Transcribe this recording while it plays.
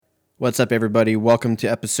What's up, everybody? Welcome to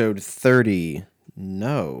episode 30.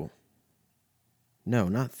 No,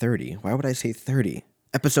 not 30. Why would I say 30?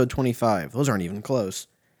 Episode 25. Those aren't even close.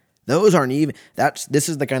 This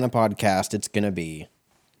is the kind of podcast it's going to be.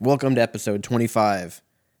 Welcome to episode 25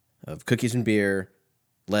 of Cookies and Beer.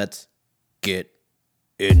 Let's get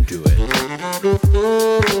into it.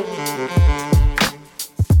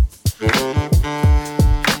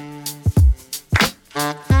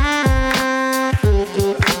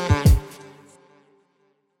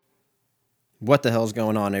 What the hell's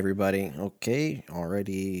going on, everybody? Okay,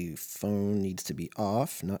 already phone needs to be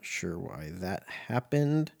off. Not sure why that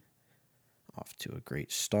happened. Off to a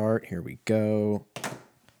great start. Here we go.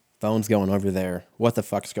 Phone's going over there. What the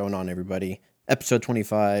fuck's going on, everybody? Episode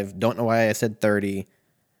 25. Don't know why I said 30.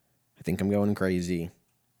 I think I'm going crazy.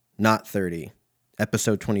 Not 30.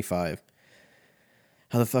 Episode 25.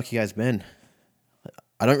 How the fuck you guys been?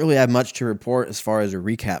 I don't really have much to report as far as a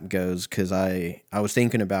recap goes because I was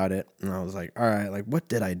thinking about it and I was like, all right, like what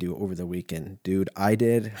did I do over the weekend? Dude, I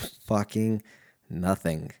did fucking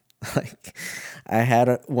nothing. Like I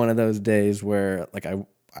had one of those days where like I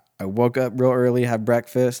woke up real early, had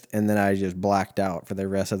breakfast, and then I just blacked out for the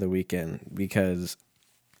rest of the weekend because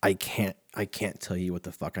I can't tell you what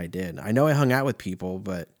the fuck I did. I know I hung out with people,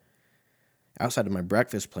 but outside of my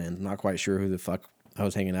breakfast plans, I'm not quite sure who the fuck I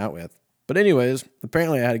was hanging out with. But anyways,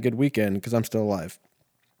 apparently I had a good weekend because I'm still alive.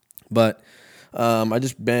 But I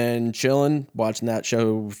just been chilling, watching that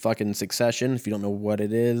show, fucking Succession. If you don't know what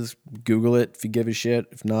it is, Google it if you give a shit.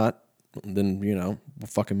 If not, then, we'll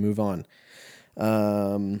fucking move on.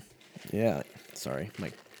 Yeah, sorry.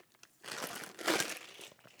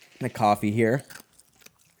 My coffee here.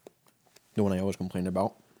 The one I always complain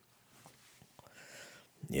about.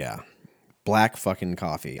 Yeah. Black fucking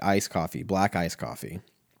coffee. Iced coffee. Black iced coffee.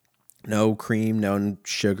 No cream, no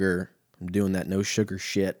sugar. I'm doing that no sugar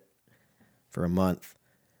shit for a month.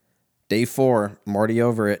 Day 4, I'm already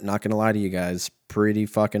over it. Not going to lie to you guys. Pretty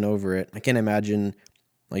fucking over it. I can't imagine.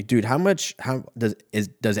 Like, dude, how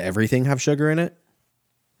does everything have sugar in it?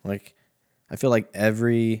 Like, I feel like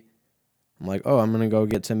I'm like, oh, I'm going to go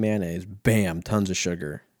get some mayonnaise. Bam, tons of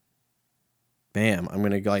sugar. Bam, I'm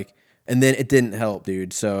going to and then it didn't help,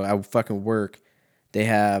 dude. So I fucking work. They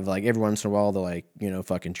have, like, every once in a while, they'll, like,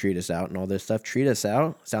 fucking treat us out and all this stuff. Treat us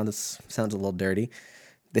out? Sounds a little dirty.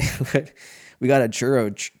 We got a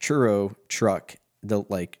churro truck that,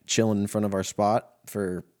 like, chilling in front of our spot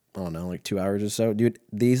for, I don't know, like 2 hours or so. Dude,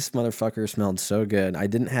 these motherfuckers smelled so good. I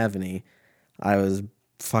didn't have any. I was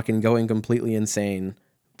fucking going completely insane.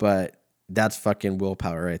 But that's fucking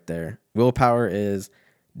willpower right there. Willpower is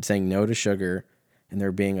saying no to sugar and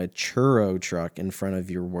there being a churro truck in front of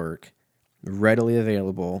your work. Readily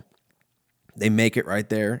available. They make it right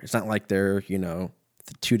there. It's not like they're, 2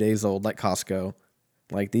 days old like Costco.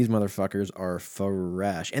 Like, these motherfuckers are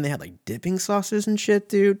fresh. And they had, like, dipping sauces and shit,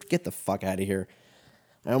 dude. Get the fuck out of here.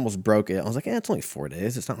 I almost broke it. I was like, it's only 4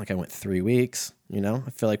 days. It's not like I went 3 weeks, I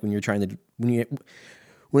feel like when you're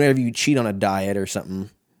whenever you cheat on a diet or something,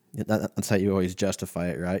 that's how you always justify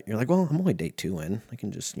it, right? You're like, well, I'm only day 2 in. I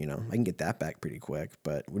can just, I can get that back pretty quick.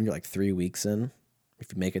 But when you're like 3 weeks in,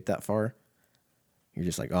 if you make it that far, you're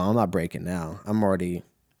just like, oh, I'm not breaking now. I'm already,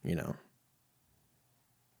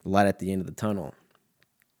 light at the end of the tunnel.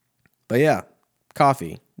 But yeah,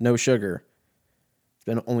 coffee, no sugar. It's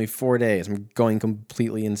been only 4 days. I'm going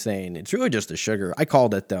completely insane. It's really just the sugar. I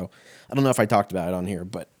called it, though. I don't know if I talked about it on here,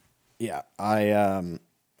 but yeah, I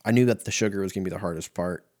knew that the sugar was going to be the hardest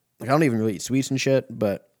part. Like, I don't even really eat sweets and shit,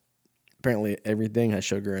 but apparently everything has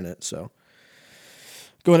sugar in it, so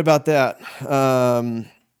going about that.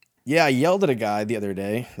 Yeah, I yelled at a guy the other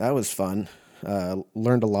day. That was fun.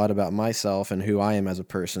 Learned a lot about myself and who I am as a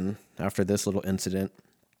person after this little incident.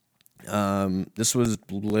 This was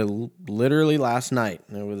literally last night.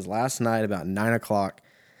 It was last night about 9 o'clock.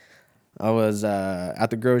 I was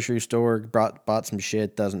at the grocery store, bought some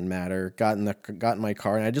shit, doesn't matter. Got in my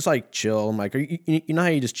car, and I just like chill. I'm like, you know how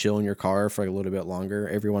you just chill in your car for like a little bit longer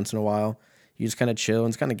every once in a while? You just kind of chill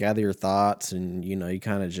and kind of gather your thoughts, and you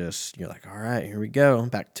kind of just, you're like, all right, here we go,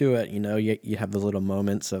 back to it. You have those little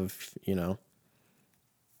moments of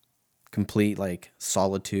complete like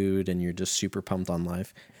solitude, and you're just super pumped on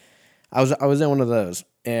life. I was in one of those,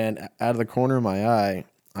 and out of the corner of my eye,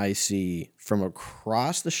 I see from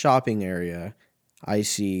across the shopping area, I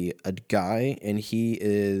see a guy, and he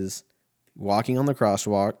is walking on the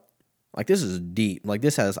crosswalk. Like, this is deep. Like,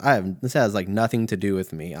 this has like nothing to do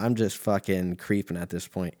with me. I'm just fucking creeping at this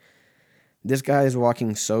point. This guy is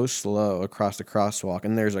walking so slow across the crosswalk,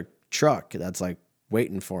 and there's a truck that's like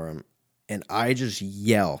waiting for him. And I just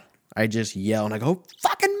yell, and I go,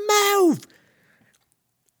 fucking move!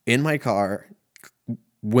 in my car,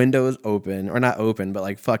 windows open, or not open, but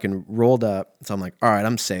like fucking rolled up. So I'm like, all right,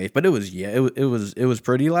 I'm safe. But it was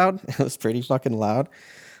pretty loud. It was pretty fucking loud.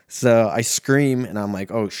 So I scream and I'm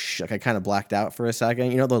like, oh shit. Like I kind of blacked out for a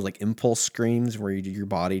second. You know those like impulse screams where your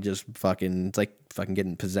body just fucking, it's like fucking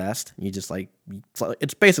getting possessed. You just like,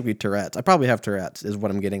 it's basically Tourette's. I probably have Tourette's is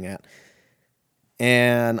what I'm getting at.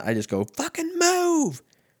 And I just go, fucking move.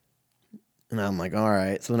 And I'm like, all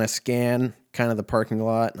right. So then I scan kind of the parking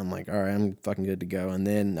lot and I'm like, all right, I'm fucking good to go. And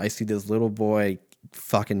then I see this little boy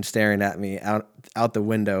fucking staring at me out the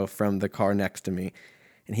window from the car next to me.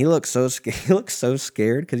 And he looks so scared. He looks so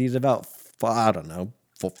scared because he's about, I don't know,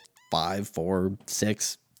 5, 4,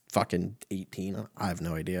 6, fucking 18. I have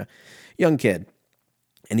no idea. Young kid.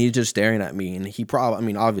 And he's just staring at me. And he probably, I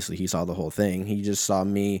mean, obviously he saw the whole thing. He just saw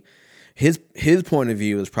me. His point of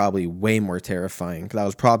view was probably way more terrifying because I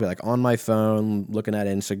was probably like on my phone looking at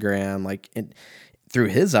Instagram. Like through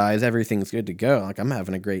his eyes, everything's good to go. Like I'm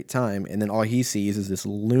having a great time. And then all he sees is this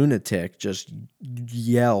lunatic just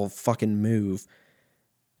yell, fucking move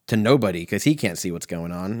to nobody because he can't see what's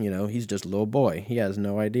going on. You know, he's just a little boy. He has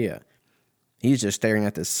no idea. He's just staring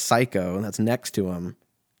at this psycho that's next to him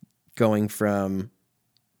going from,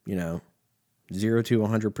 0 to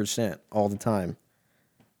 100% all the time.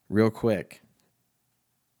 Real quick.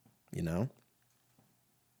 So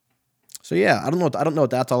yeah, I don't know what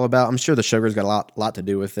that's all about. I'm sure the sugar's got a lot to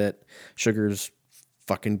do with it. Sugar's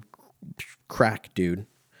fucking crack, dude.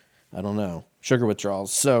 I don't know. Sugar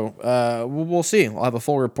withdrawals. So we'll see. I'll have a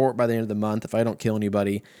full report by the end of the month. If I don't kill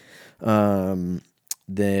anybody,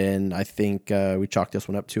 then I think we chalk this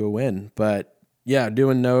one up to a win. But yeah,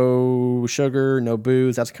 doing no sugar, no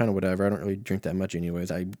booze, that's kind of whatever. I don't really drink that much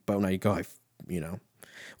anyways. But when I go,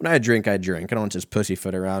 when I drink, I drink. I don't just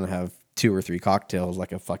pussyfoot around and have 2 or 3 cocktails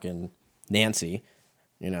like a fucking Nancy.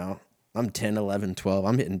 I'm 10, 11, 12.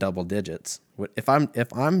 I'm hitting double digits. If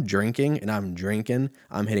I'm drinking and I'm drinking,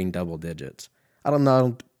 I'm hitting double digits. I don't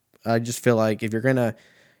know. I just feel like if you're gonna,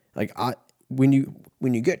 like, when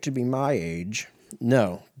you get to be my age,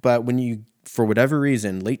 no. But when you, for whatever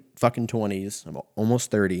reason, late fucking 20s, I'm almost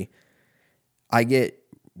 30, I get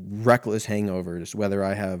reckless hangovers, whether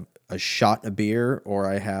I have a shot of beer or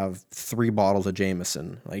I have 3 bottles of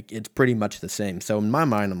Jameson. Like, it's pretty much the same. So in my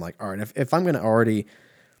mind, I'm like, all right, if I'm going to already,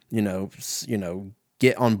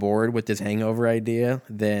 get on board with this hangover idea,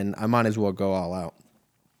 then I might as well go all out.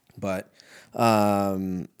 But,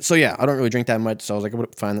 so yeah, I don't really drink that much. So I was like,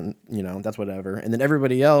 fine, that's whatever. And then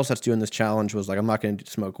everybody else that's doing this challenge was like, I'm not going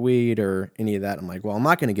to smoke weed or any of that. I'm like, well, I'm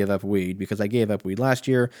not going to give up weed because I gave up weed last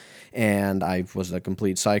year and I was a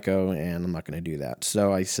complete psycho and I'm not going to do that.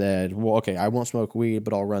 So I said, well, okay, I won't smoke weed,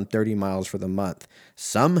 but I'll run 30 miles for the month.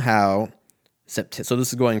 Somehow, so this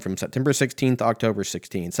is going from September 16th to October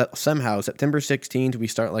 16th. Somehow, September 16th, we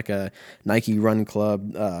start like a Nike Run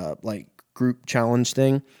Club, like group challenge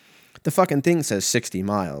thing. The fucking thing says 60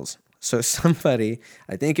 miles. So somebody,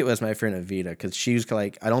 I think it was my friend Avita, because she was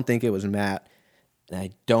like, I don't think it was Matt, and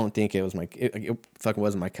I don't think it was it fucking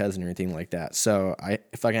wasn't my cousin or anything like that. So I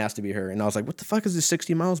fucking has to be her. And I was like, what the fuck is this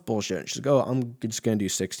 60 miles bullshit? And she's like, oh, I'm just going to do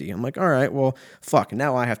 60. I'm like, all right, well, fuck,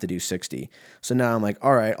 now I have to do 60. So now I'm like,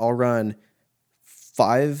 all right, I'll run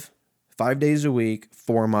 5 days a week,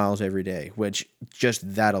 4 miles every day, which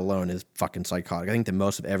just that alone is fucking psychotic. I think the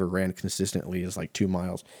most I've ever ran consistently is like 2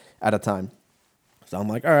 miles at a time. So I'm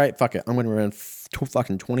like, all right, fuck it. I'm going to run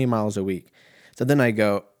fucking 20 miles a week. So then I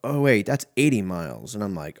go, oh, wait, that's 80 miles. And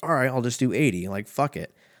I'm like, all right, I'll just do 80. Like, fuck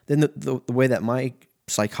it. Then the way that my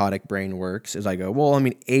psychotic brain works is I go, well, I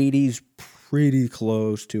mean, 80's pretty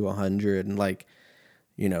close to 100. And like,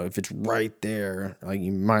 if it's right there, like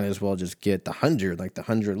you might as well just get the 100. Like the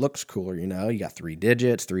 100 looks cooler, you got 3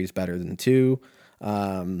 digits, 3 is better than 2.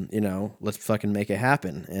 Let's fucking make it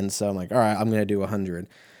happen. And so I'm like, all right, I'm going to do 100.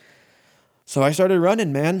 So I started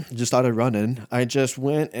running, man. Just started running. I just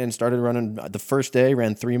went and started running. The first day,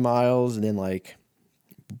 ran 3 miles and then like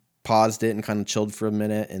paused it and kind of chilled for a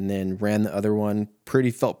minute and then ran the other one.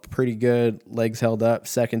 Felt pretty good. Legs held up.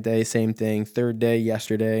 Second day, same thing. Third day,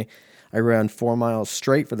 yesterday, I ran 4 miles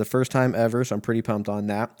straight for the first time ever, so I'm pretty pumped on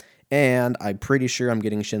that. And I'm pretty sure I'm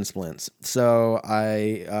getting shin splints. So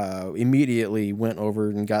I immediately went over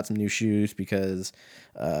and got some new shoes because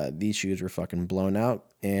these shoes were fucking blown out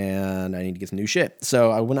and I need to get some new shit.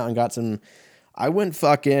 So I went out and got some. I went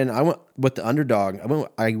with the Underdog.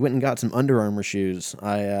 I went and got some Under Armour shoes.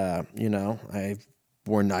 I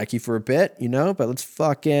wore Nike for a bit, but let's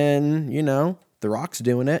fucking, The Rock's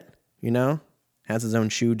doing it, has his own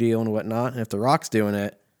shoe deal and whatnot. And if The Rock's doing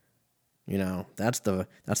it, that's the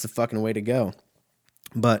fucking way to go.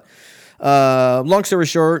 But long story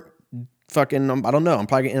short, fucking, I don't know. I'm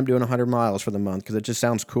probably going to end up doing 100 miles for the month because it just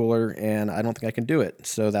sounds cooler and I don't think I can do it.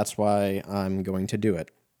 So that's why I'm going to do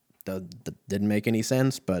it. That didn't make any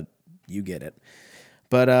sense, but you get it.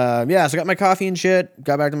 But yeah, so I got my coffee and shit,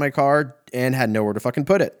 got back to my car, and had nowhere to fucking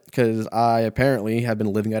put it because I apparently have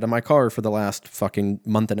been living out of my car for the last fucking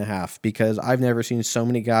month and a half because I've never seen so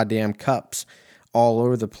many goddamn cups all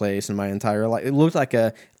over the place in my entire life. It looked like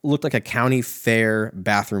a county fair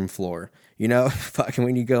bathroom floor. You know, fucking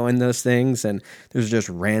when you go in those things and there's just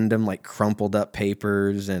random like crumpled up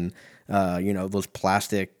papers and those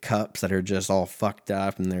plastic cups that are just all fucked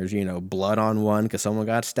up, and there's, blood on one because someone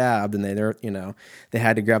got stabbed and they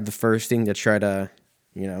had to grab the first thing to try to,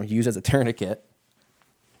 use as a tourniquet.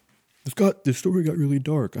 This story got really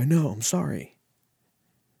dark. I know. I'm sorry.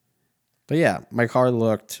 But yeah, my car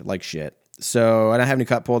looked like shit. So I don't have any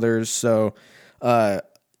cup holders. So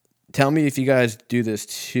tell me if you guys do this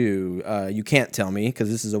too. You can't tell me because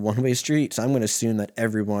this is a one-way street. So I'm going to assume that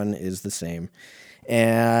everyone is the same.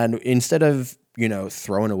 And instead of,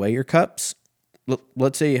 throwing away your cups,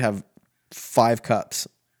 let's say you have 5 cups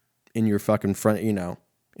in your fucking front,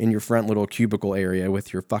 in your front little cubicle area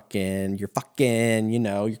with your fucking, your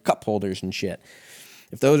cup holders and shit.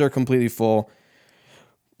 If those are completely full,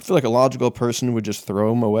 I feel like a logical person would just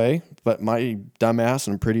throw them away. But my dumbass,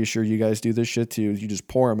 and I'm pretty sure you guys do this shit too, is you just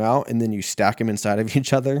pour them out and then you stack them inside of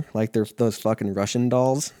each other like they're those fucking Russian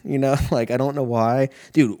dolls, Like, I don't know why.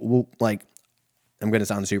 Dude, like, I'm going to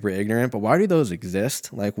sound super ignorant, but why do those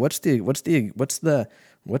exist? Like, what do you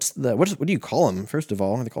call them? First of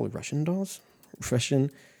all, are they called Russian dolls?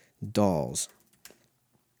 Russian dolls.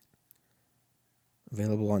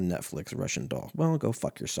 Available on Netflix, Russian doll. Well, go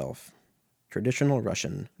fuck yourself. Traditional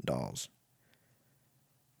Russian dolls.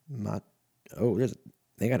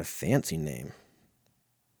 They got a fancy name.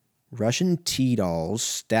 Russian tea dolls,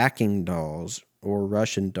 stacking dolls, or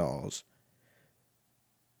Russian dolls.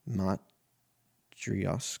 Matryoshka.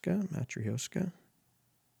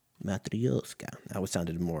 That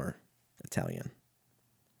sounded more Italian.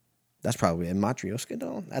 That's probably a Matryoshka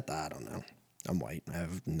doll. I don't know. I'm white. I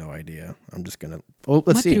have no idea. I'm just gonna. Oh,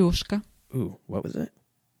 let's Matryoshka. See. Ooh, what was it?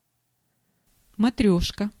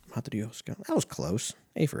 Matryoshka. That was close.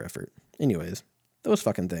 A for effort. Anyways, those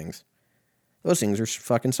fucking things. Those things are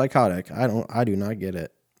fucking psychotic. I do not get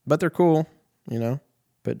it. But they're cool,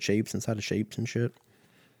 Put shapes inside of shapes and shit.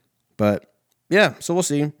 But yeah, so we'll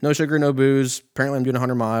see. No sugar, no booze. Apparently I'm doing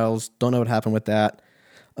 100 miles. Don't know what happened with that.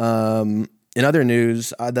 In other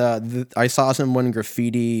news, I saw someone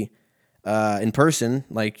graffiti in person,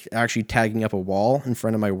 like actually tagging up a wall in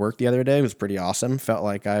front of my work the other day. It was pretty awesome. Felt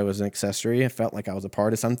like I was an accessory. It felt like I was a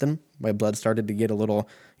part of something. My blood started to get a little,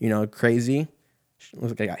 crazy. It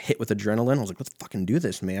was like I got hit with adrenaline. I was like, let's fucking do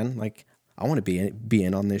this, man. Like, I want to be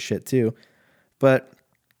in on this shit too. But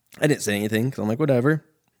I didn't say anything because I'm like, whatever.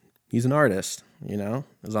 He's an artist, as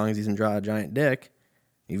long as he doesn't draw a giant dick.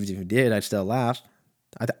 Even if he did, I'd still laugh.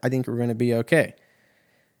 I think we're going to be okay.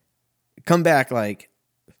 I come back like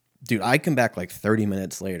 30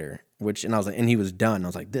 minutes later, and he was done. I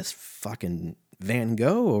was like, this fucking Van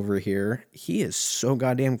Gogh over here, he is so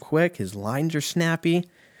goddamn quick. His lines are snappy.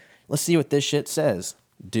 Let's see what this shit says.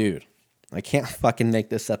 Dude, I can't fucking make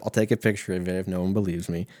this up. I'll take a picture of it if no one believes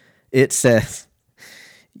me. It says,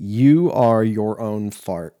 "You are your own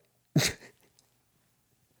fart."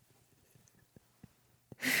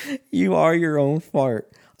 You are your own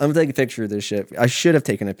fart. I'm gonna take a picture of this shit. I should have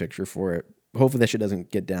taken a picture for it. Hopefully that shit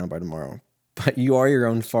doesn't get down by tomorrow. But you are your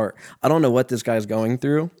own fart. I don't know what this guy's going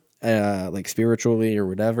through, like spiritually or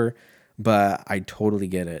whatever, but I totally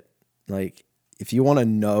get it. Like, if you want to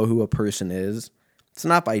know who a person is, it's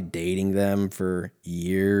not by dating them for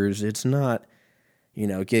years. It's not,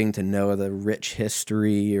 getting to know the rich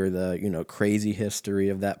history or the, crazy history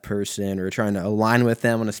of that person or trying to align with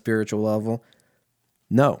them on a spiritual level.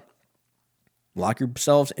 No. Lock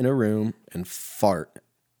yourselves in a room and fart.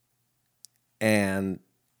 And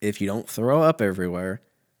if you don't throw up everywhere,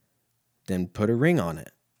 then put a ring on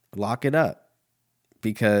it. Lock it up.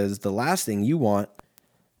 Because the last thing you want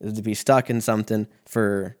is to be stuck in something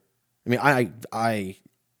for... I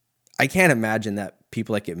can't imagine that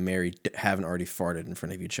people that get married haven't already farted in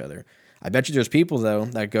front of each other. I bet you there's people, though,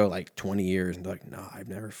 that go like 20 years and they're like, no, I've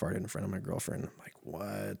never farted in front of my girlfriend. I'm like,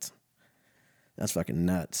 what? That's fucking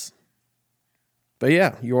nuts. But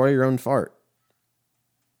yeah, you are your own fart.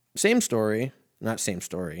 Same story. Not same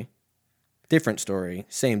story. Different story.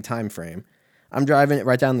 Same time frame. I'm driving it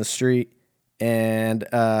right down the street and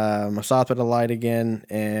I stopped at a light again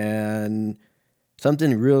and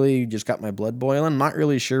something really just got my blood boiling. I'm not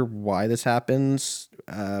really sure why this happens.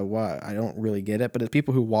 Why I don't really get it. But it's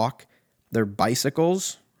people who walk their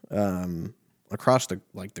bicycles across the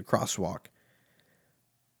crosswalk.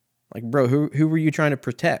 Like, bro, who were you trying to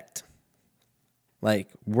protect? Like,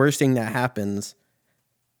 worst thing that happens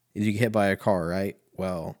is you get hit by a car, right?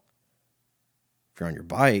 Well, if you're on your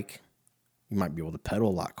bike, you might be able to pedal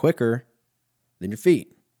a lot quicker than your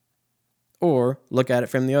feet. Or look at it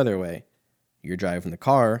from the other way. You're driving the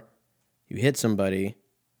car, you hit somebody,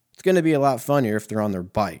 it's going to be a lot funnier if they're on their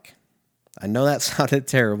bike. I know that sounded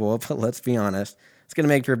terrible, but let's be honest. It's going to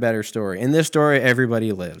make for a better story. In this story,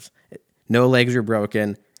 everybody lives. No legs are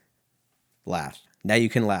broken. Laugh. Now you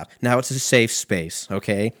can laugh. Now it's a safe space,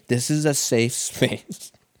 okay? This is a safe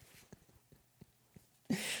space.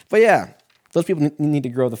 But yeah, those people need to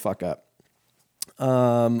grow the fuck up.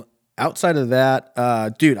 Outside of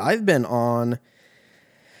that, dude, I've been on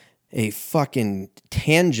a fucking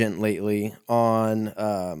tangent lately on,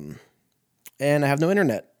 and I have no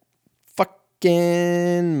internet.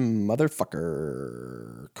 Fucking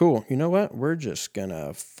motherfucker. Cool. You know what? We're just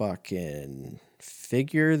gonna fucking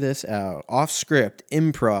figure this out. Off script,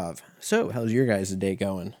 improv. So, how's your guys' day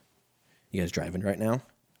going? You guys driving right now?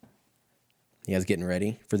 You guys getting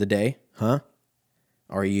ready for the day? Huh?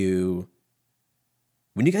 Are you...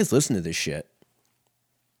 When you guys listen to this shit,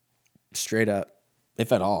 straight up,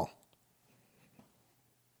 if at all,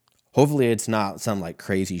 hopefully it's not some like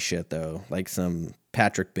crazy shit though, like some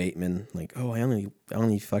Patrick Bateman, like, oh, I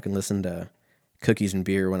only fucking listen to Cookies and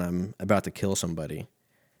Beer when I'm about to kill somebody.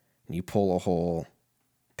 And you pull a whole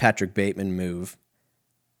Patrick Bateman move.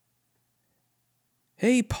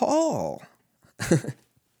 Hey, Paul.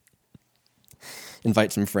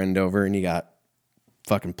 Invite some friend over and you got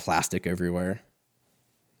fucking plastic everywhere.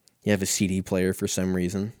 You have a CD player for some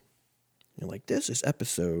reason. You're like, this is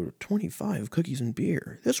episode 25 of Cookies and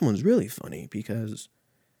Beer. This one's really funny because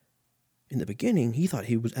in the beginning, he thought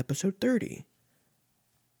he was episode 30.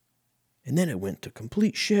 And then it went to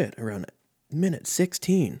complete shit around minute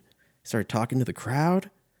 16. He started talking to the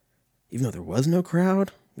crowd. Even though there was no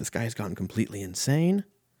crowd, this guy's gone completely insane.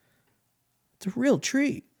 It's a real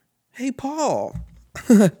treat. Hey, Paul.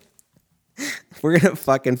 We're going to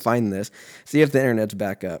fucking find this. See if the internet's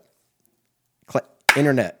back up.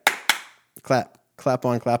 Internet. Clap. Clap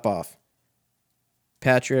on, clap off.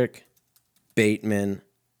 Patrick Bateman.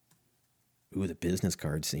 Ooh, the business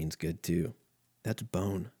card scene's good too. That's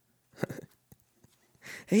bone.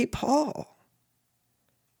 Hey, Paul.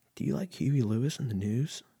 Do you like Huey Lewis in the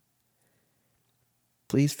news?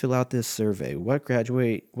 Please fill out this survey. What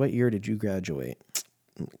year did you graduate?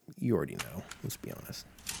 You already know. Let's be honest.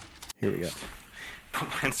 Here we go. But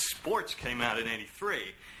when sports came out in '83,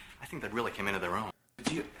 I think they really came into their own.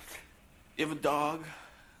 Do you have a dog?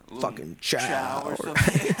 Fucking chow. Or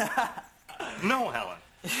something? No, Helen.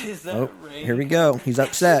 Is that Oh, rain? here we go. He's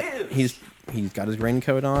upset. It He's got his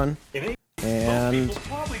raincoat on. Most And people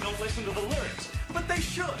probably don't listen to the lyrics, but they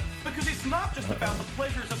should, because it's not just about the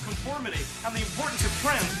pleasures of conformity and the importance of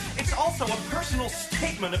trends. It's also a personal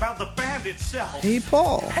statement about the band itself. hey,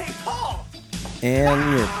 Paul. Hey, Paul!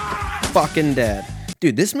 And you're fucking dead.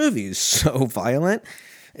 Dude, this movie is so violent.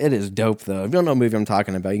 It is dope, though. If you don't know what movie I'm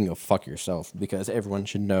talking about, you can go fuck yourself, because everyone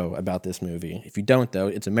should know about this movie. If you don't, though,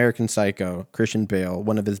 it's American Psycho, Christian Bale,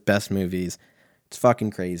 one of his best movies. It's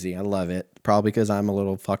fucking crazy. I love it. Probably because I'm a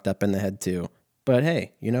little fucked up in the head, too. But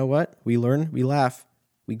hey, you know what? We learn, we laugh,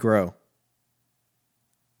 we grow.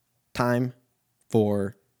 Time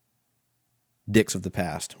for dicks of the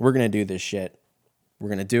past. We're going to do this shit. We're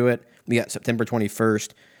going to do it. We got September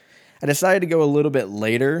 21st. I decided to go a little bit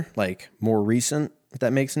later, like more recent, if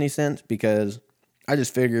that makes any sense, because I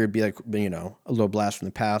just figured it'd be like, you know, a little blast from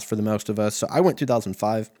the past for the most of us. So I went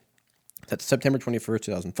 2005. That's September 21st,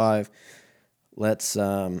 2005. Let's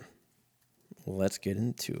get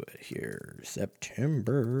into it here.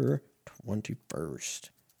 September 21st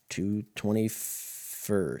to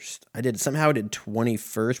 21st. I did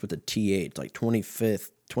 21st with a TH, like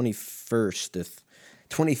 25th, 21st,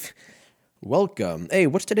 20. Welcome. Hey,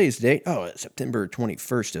 what's today's date? Oh, it's September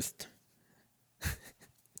 21st.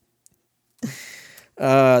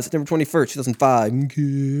 September 21st, 2005. Okay,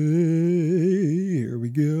 here we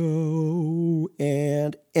go.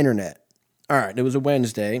 And internet. All right, it was a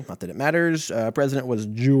Wednesday. Not that it matters. President was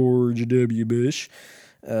George W. Bush.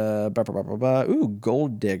 Ooh,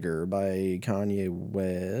 Gold Digger by Kanye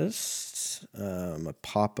West. A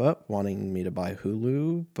pop-up wanting me to buy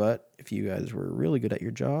Hulu, but if you guys were really good at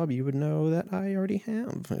your job, you would know that I already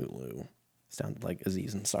have Hulu. Sounded like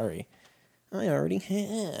Aziz Ansari. I already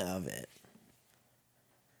have it.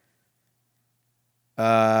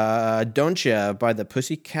 Don't Ya by the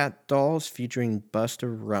Pussycat Dolls featuring Busta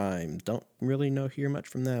Rhymes. Don't really hear much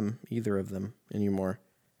from them, either of them, anymore.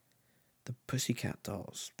 The Pussycat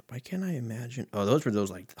Dolls. Why can't I imagine? Oh, those were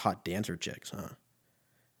those like hot dancer chicks, huh?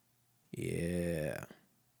 Yeah.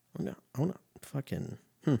 I wanna fucking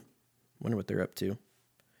wonder what they're up to. And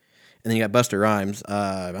then you got Busta Rhymes.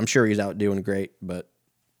 I'm sure he's out doing great, but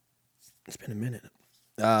it's been a minute.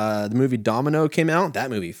 The movie Domino came out.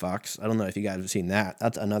 That movie fucks. I don't know if you guys have seen that.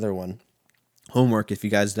 That's another one. Homework if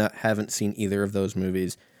you guys haven't seen either of those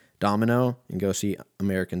movies. Domino and go see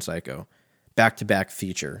American Psycho. Back-to-back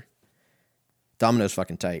feature. Domino's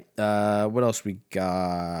fucking tight. What else we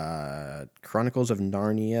got? Chronicles of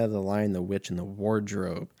Narnia, The Lion, the Witch, and the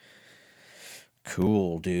Wardrobe.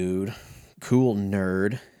 Cool, dude. Cool,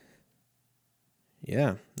 nerd.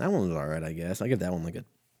 Yeah, that one was alright, I guess. I give that one like a...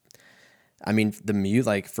 I mean, the mute,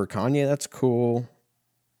 like, for Kanye, that's cool.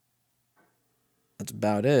 That's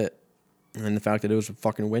about it. And the fact that it was a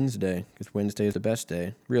fucking Wednesday, because Wednesday is the best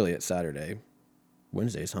day. Really, it's Saturday.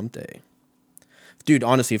 Wednesday's hump day. Dude,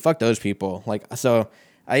 honestly, fuck those people. Like, so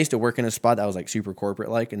I used to work in a spot that was like super corporate,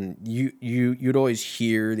 like, and you'd always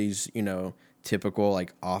hear these, you know, typical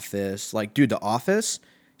like office, like, dude, The Office,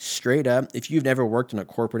 straight up. If you've never worked in a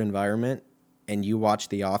corporate environment and you watch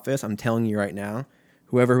The Office, I'm telling you right now,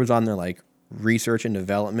 whoever was on their like research and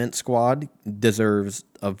development squad deserves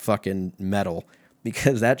a fucking medal,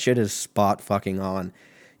 because that shit is spot fucking on.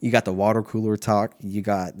 You got the water cooler talk, you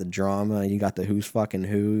got the drama, you got the who's fucking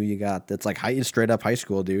who, you got that's like straight up high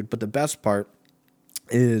school, dude. But the best part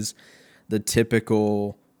is the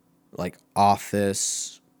typical like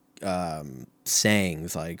office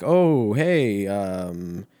sayings, like, oh hey,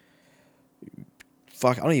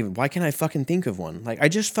 fuck, I don't even, why can't I fucking think of one? Like, I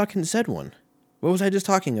just fucking said one. What was I just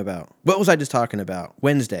talking about?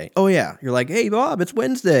 Wednesday. Oh yeah, you're like, hey Bob, it's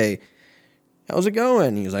Wednesday. How's it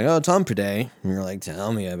going? He was like, oh, it's hump day. And you're like,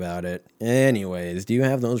 tell me about it. Anyways, do you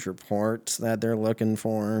have those reports that they're looking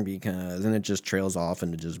for? Because, and it just trails off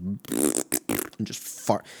and it just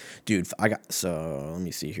fart. Dude, so let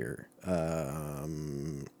me see here.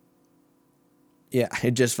 Yeah,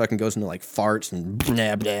 it just fucking goes into like farts and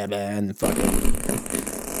blah, blah, blah, and fucking,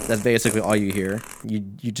 that's basically all you hear. You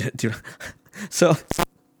just, dude. So,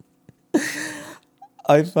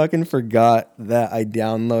 I fucking forgot that I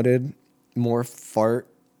downloaded more fart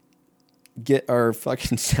get our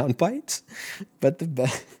fucking sound bites, but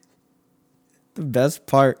the best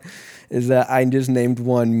part is that I just named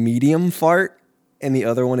one medium fart and the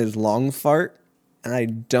other one is long fart, and I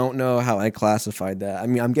don't know how I classified that. I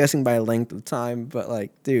mean, I'm guessing by length of time, but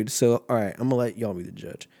like, dude, so all right, I'm gonna let y'all be the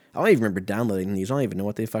judge. I don't even remember downloading these. I don't even know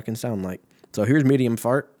what they fucking sound like. So here's medium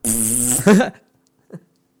fart.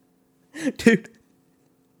 Dude,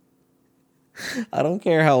 I don't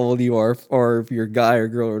care how old you are or if you're a guy or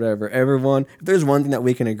girl or whatever. Everyone, if there's one thing that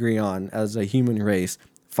we can agree on as a human race,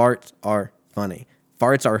 farts are funny.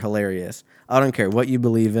 Farts are hilarious. I don't care what you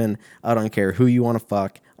believe in. I don't care who you want to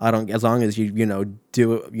fuck. As long as you know,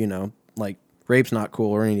 do it, like, rape's not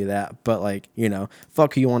cool or any of that. But, like,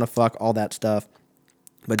 fuck who you want to fuck, all that stuff.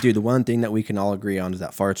 But, dude, the one thing that we can all agree on is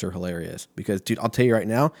that farts are hilarious. Because, dude, I'll tell you right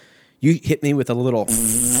now, you hit me with a little,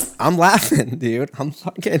 I'm laughing, dude. I'm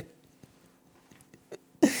fucking...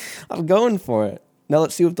 I'm going for it. Now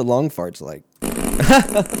let's see what the long fart's like.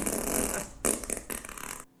 I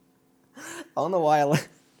don't know why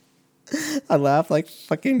I laugh like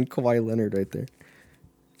fucking Kawhi Leonard right there.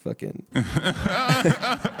 Fucking.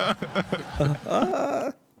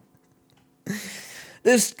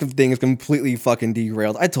 This thing is completely fucking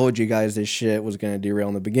derailed. I told you guys this shit was going to derail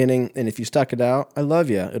in the beginning, and if you stuck it out, I love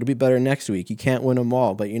you. It'll be better next week. You can't win them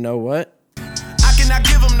all, but you know what? I cannot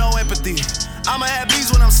give them no empathy. I'ma have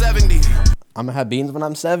beans when I'm 70. I'm gonna have beans when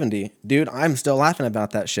I'm 70. Dude, I'm still laughing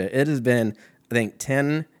about that shit. It has been, I think,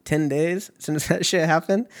 10 days since that shit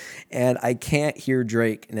happened, and I can't hear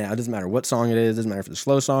Drake now. It doesn't matter what song it is. It doesn't matter if it's a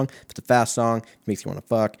slow song, if it's a fast song, if it makes you want to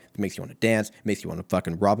fuck, if it makes you want to dance, if it makes you want to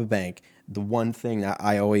fucking rob a bank. The one thing that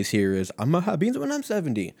I always hear is, I'm gonna have beans when I'm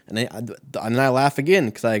 70. And then I laugh again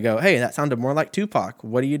because I go, hey, that sounded more like Tupac.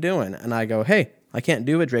 What are you doing? And I go, hey, I can't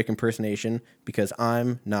do a Drake impersonation because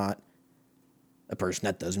I'm not a person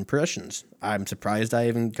that does impressions. I'm surprised I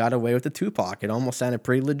even got away with the Tupac. It almost sounded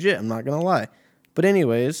pretty legit, I'm not going to lie. But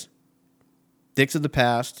anyways, dicks of the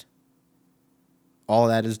past, all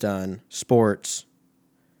that is done. Sports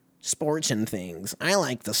and things. I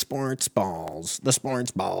like the sports balls.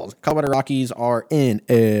 Colorado Rockies are in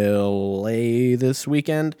LA this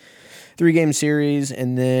weekend. 3-game series,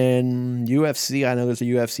 and then UFC. I know there's a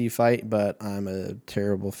UFC fight, but I'm a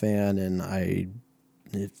terrible fan, and I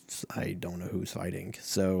don't know who's fighting,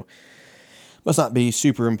 so must not be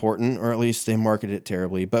super important, or at least they marketed it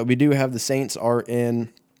terribly. But we do have the Saints are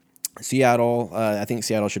in Seattle, I think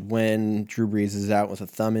Seattle should win. Drew Brees is out with a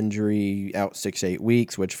thumb injury, out 6-8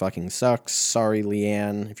 weeks, which fucking sucks. Sorry,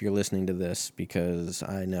 Leanne, if you're listening to this, because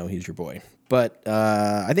I know he's your boy. But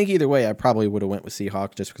I think either way, I probably would have went with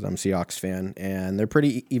Seahawks just because I'm a Seahawks fan, and they're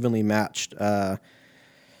pretty evenly matched. Yeah,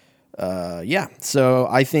 so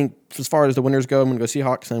I think as far as the winners go, I'm going to go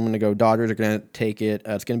Seahawks, and I'm going to go Dodgers are going to take it.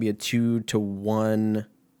 It's going to be a 2-1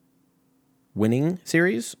 winning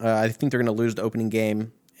series. I think they're going to lose the opening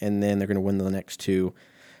game, and then they're going to win the next two.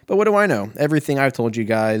 But what do I know? Everything I've told you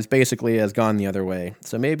guys basically has gone the other way.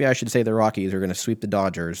 So maybe I should say the Rockies are going to sweep the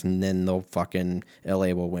Dodgers, and then they'll fucking LA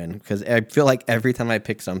will win. Because I feel like every time I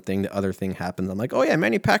pick something, the other thing happens. I'm like, oh yeah,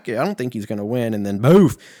 Manny Pacquiao, I don't think he's going to win. And then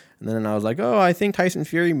boof. And then I was like, oh, I think Tyson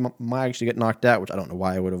Fury might actually get knocked out, which I don't know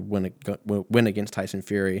why I would have win against Tyson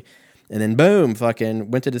Fury. And then boom,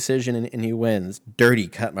 fucking went to decision, and he wins. Dirty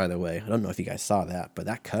cut, by the way. I don't know if you guys saw that, but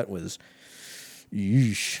that cut was...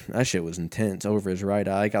 Yeesh, that shit was intense. Over his right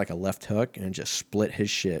eye, got like a left hook and just split his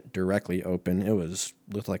shit directly open. It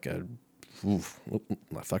looked like a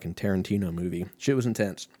fucking Tarantino movie. Shit was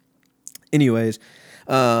intense. Anyways,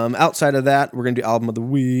 outside of that, we're gonna do album of the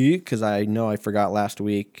week because I know I forgot last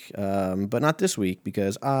week, but not this week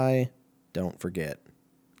because I don't forget,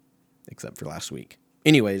 except for last week.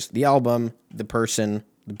 Anyways, the album, the person,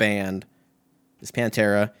 the band is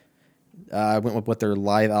Pantera. I went with their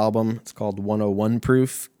live album. It's called 101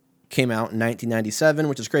 Proof. Came out in 1997,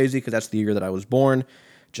 which is crazy because that's the year that I was born.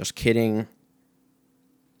 Just kidding.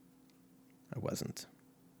 I wasn't.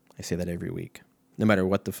 I say that every week. No matter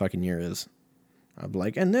what the fucking year is. I'll be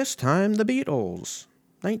like, and this time the Beatles.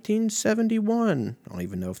 1971. I don't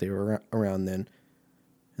even know if they were around then.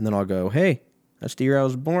 And then I'll go, hey, that's the year I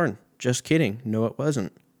was born. Just kidding. No, it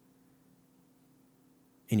wasn't.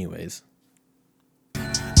 Anyways.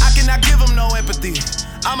 I give them no empathy.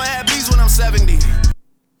 I'ma have beans when I'm 70.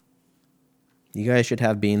 You guys should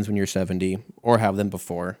have beans when you're 70 or have them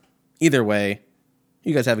before. Either way,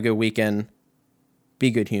 you guys have a good weekend. Be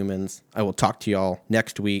good humans. I will talk to y'all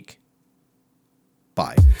next week.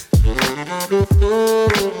 Bye.